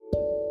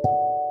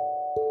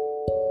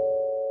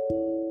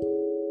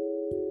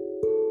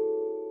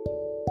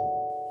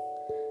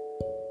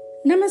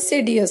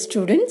Namaste dear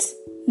students,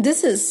 this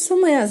is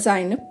Sumaya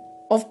Zainab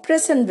of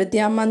Present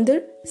Vidya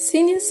Mandir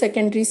Senior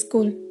Secondary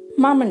School,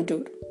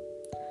 Mamandur.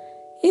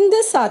 In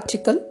this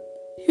article,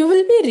 you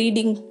will be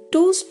reading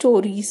two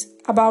stories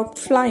about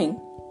flying,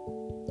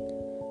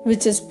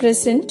 which is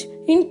present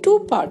in two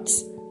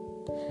parts.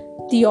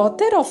 The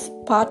author of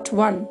part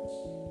 1,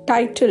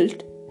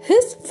 titled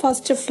His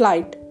First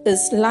Flight,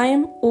 is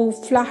Liam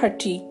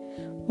O'Flaherty,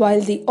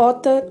 while the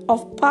author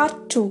of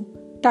part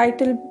 2,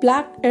 titled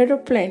Black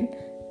Aeroplane,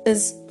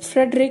 is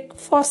Frederick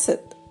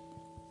Fawcett.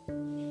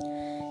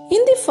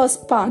 In the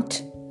first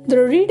part,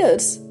 the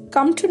readers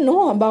come to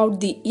know about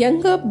the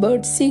younger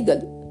bird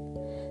seagull.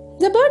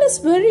 The bird is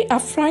very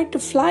afraid to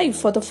fly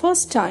for the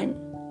first time.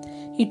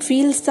 It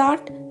feels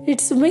that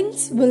its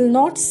wings will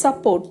not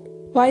support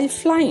while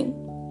flying.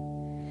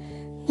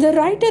 The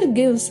writer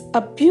gives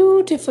a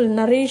beautiful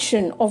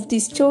narration of the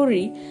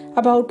story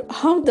about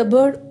how the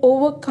bird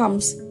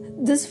overcomes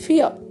this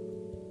fear.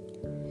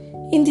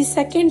 In the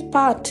second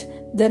part,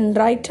 the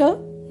writer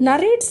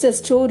narrates the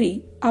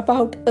story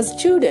about a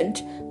student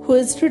who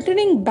is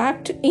returning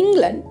back to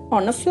England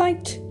on a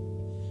flight.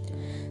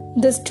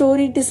 The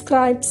story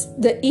describes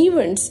the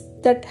events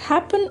that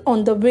happen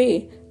on the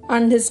way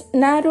and his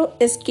narrow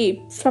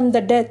escape from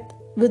the death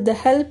with the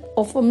help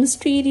of a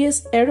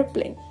mysterious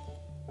aeroplane.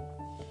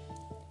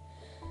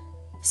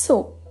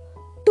 So,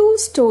 two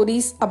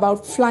stories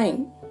about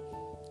flying.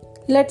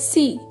 Let's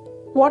see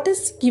what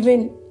is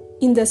given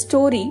in the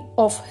story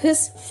of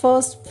his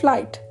first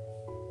flight.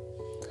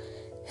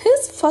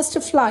 His first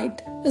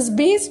flight is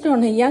based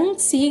on a young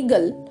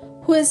seagull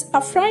who is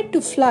afraid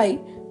to fly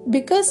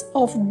because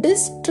of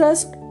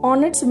distrust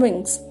on its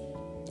wings.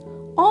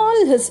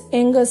 All his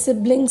younger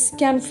siblings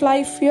can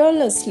fly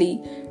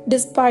fearlessly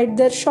despite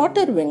their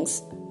shorter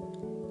wings.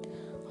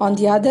 On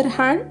the other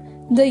hand,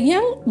 the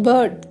young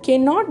bird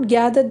cannot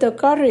gather the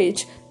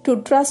courage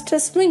to trust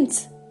his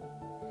wings.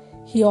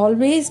 He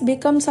always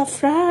becomes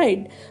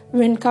afraid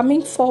when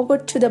coming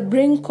forward to the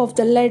brink of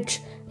the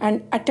ledge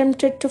and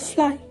attempted to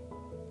fly.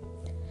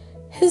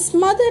 His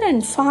mother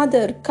and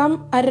father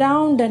come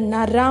around and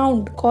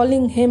around,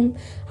 calling him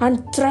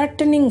and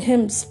threatening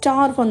him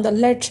starve on the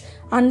ledge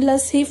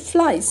unless he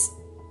flies.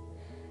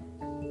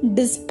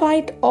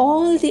 Despite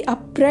all the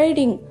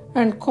upbraiding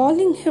and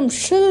calling him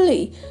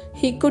shrilly,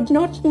 he could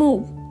not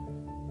move.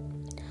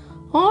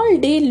 All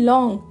day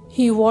long,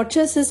 he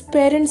watches his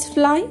parents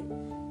fly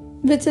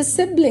with his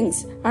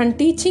siblings and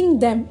teaching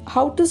them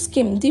how to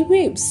skim the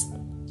waves.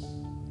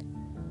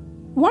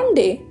 One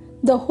day,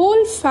 the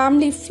whole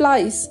family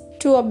flies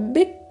to a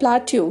big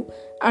plateau,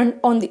 and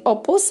on the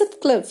opposite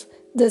cliff,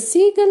 the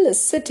seagull is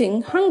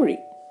sitting hungry.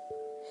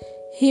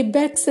 He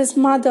begs his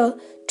mother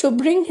to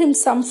bring him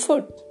some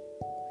food.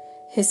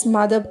 His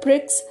mother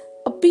breaks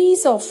a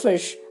piece of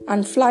fish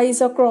and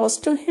flies across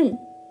to him.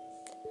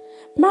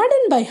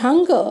 Maddened by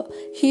hunger,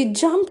 he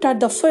jumped at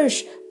the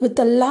fish with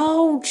a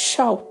loud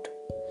shout.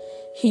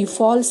 He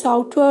falls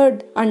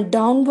outward and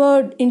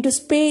downward into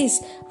space,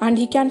 and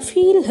he can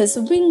feel his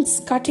wings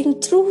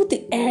cutting through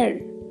the air.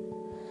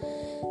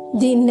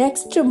 The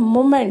next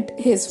moment,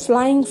 he is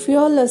flying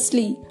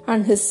fearlessly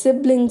and his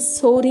siblings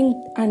soaring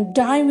and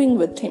diving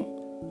with him.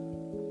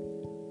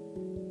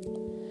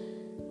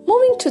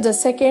 Moving to the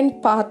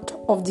second part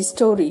of the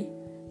story,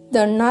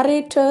 the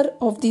narrator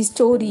of the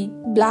story,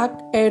 Black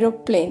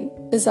Aeroplane,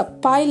 is a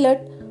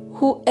pilot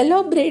who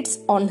elaborates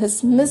on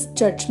his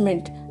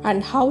misjudgment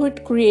and how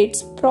it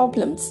creates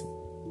problems.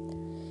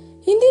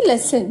 In the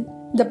lesson,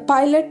 the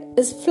pilot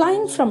is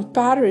flying from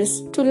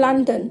Paris to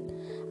London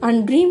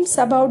and dreams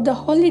about the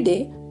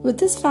holiday with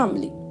his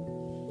family.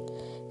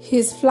 He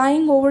is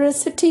flying over a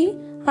city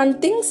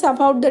and thinks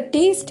about the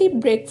tasty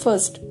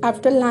breakfast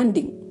after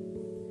landing.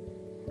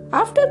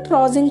 After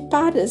crossing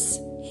Paris,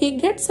 he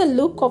gets a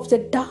look of the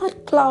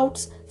dark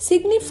clouds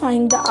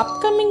signifying the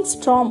upcoming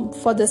storm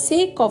for the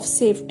sake of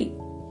safety.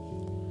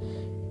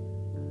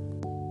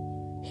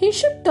 He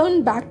should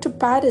turn back to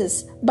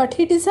Paris, but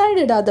he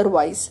decided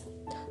otherwise.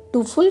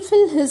 To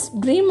fulfill his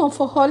dream of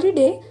a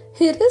holiday,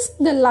 he risks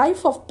the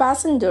life of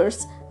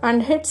passengers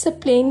and heads the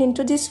plane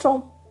into the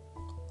storm.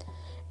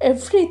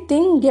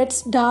 Everything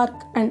gets dark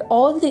and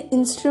all the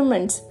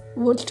instruments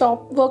would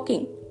stop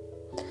working.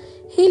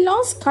 He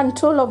lost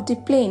control of the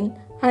plane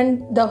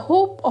and the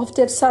hope of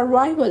their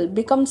survival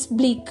becomes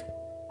bleak.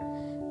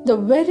 The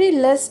very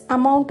less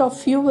amount of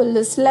fuel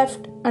is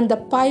left and the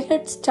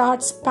pilot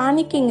starts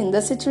panicking in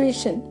the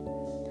situation.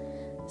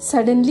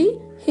 Suddenly,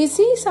 he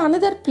sees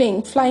another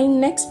plane flying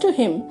next to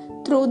him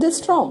through the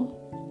storm.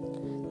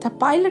 The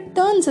pilot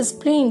turns his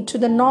plane to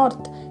the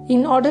north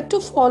in order to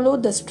follow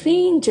the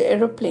strange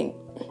aeroplane.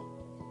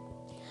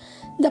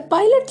 The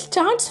pilot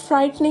starts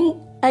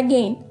frightening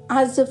again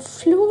as the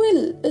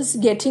fuel is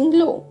getting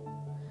low.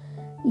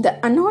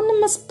 The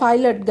anonymous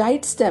pilot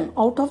guides them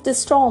out of the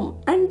storm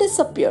and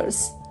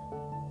disappears.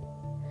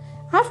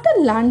 After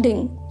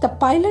landing, the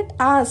pilot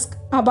asks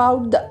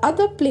about the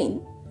other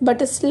plane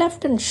but is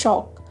left in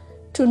shock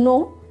to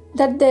know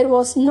that there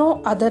was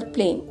no other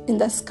plane in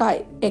the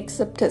sky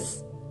except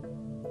his.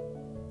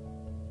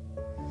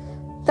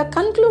 the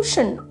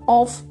conclusion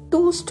of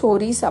two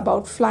stories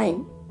about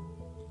flying.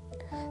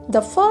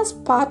 The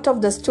first part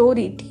of the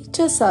story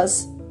teaches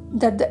us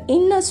that the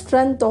inner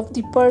strength of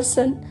the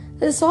person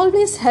is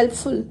always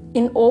helpful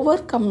in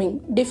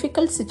overcoming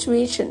difficult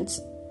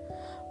situations,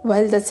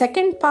 while the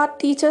second part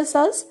teaches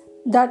us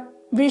that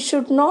we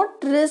should not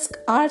risk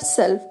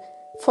ourselves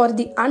for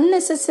the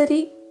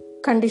unnecessary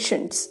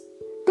conditions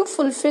to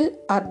fulfill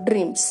our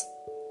dreams.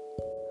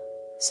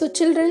 So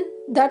children,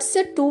 that's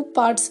the two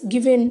parts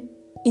given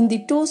in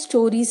the two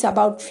stories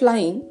about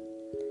flying.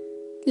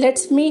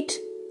 Let's meet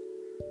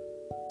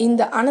in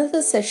the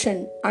another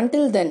session.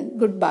 Until then,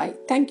 goodbye.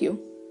 Thank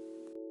you.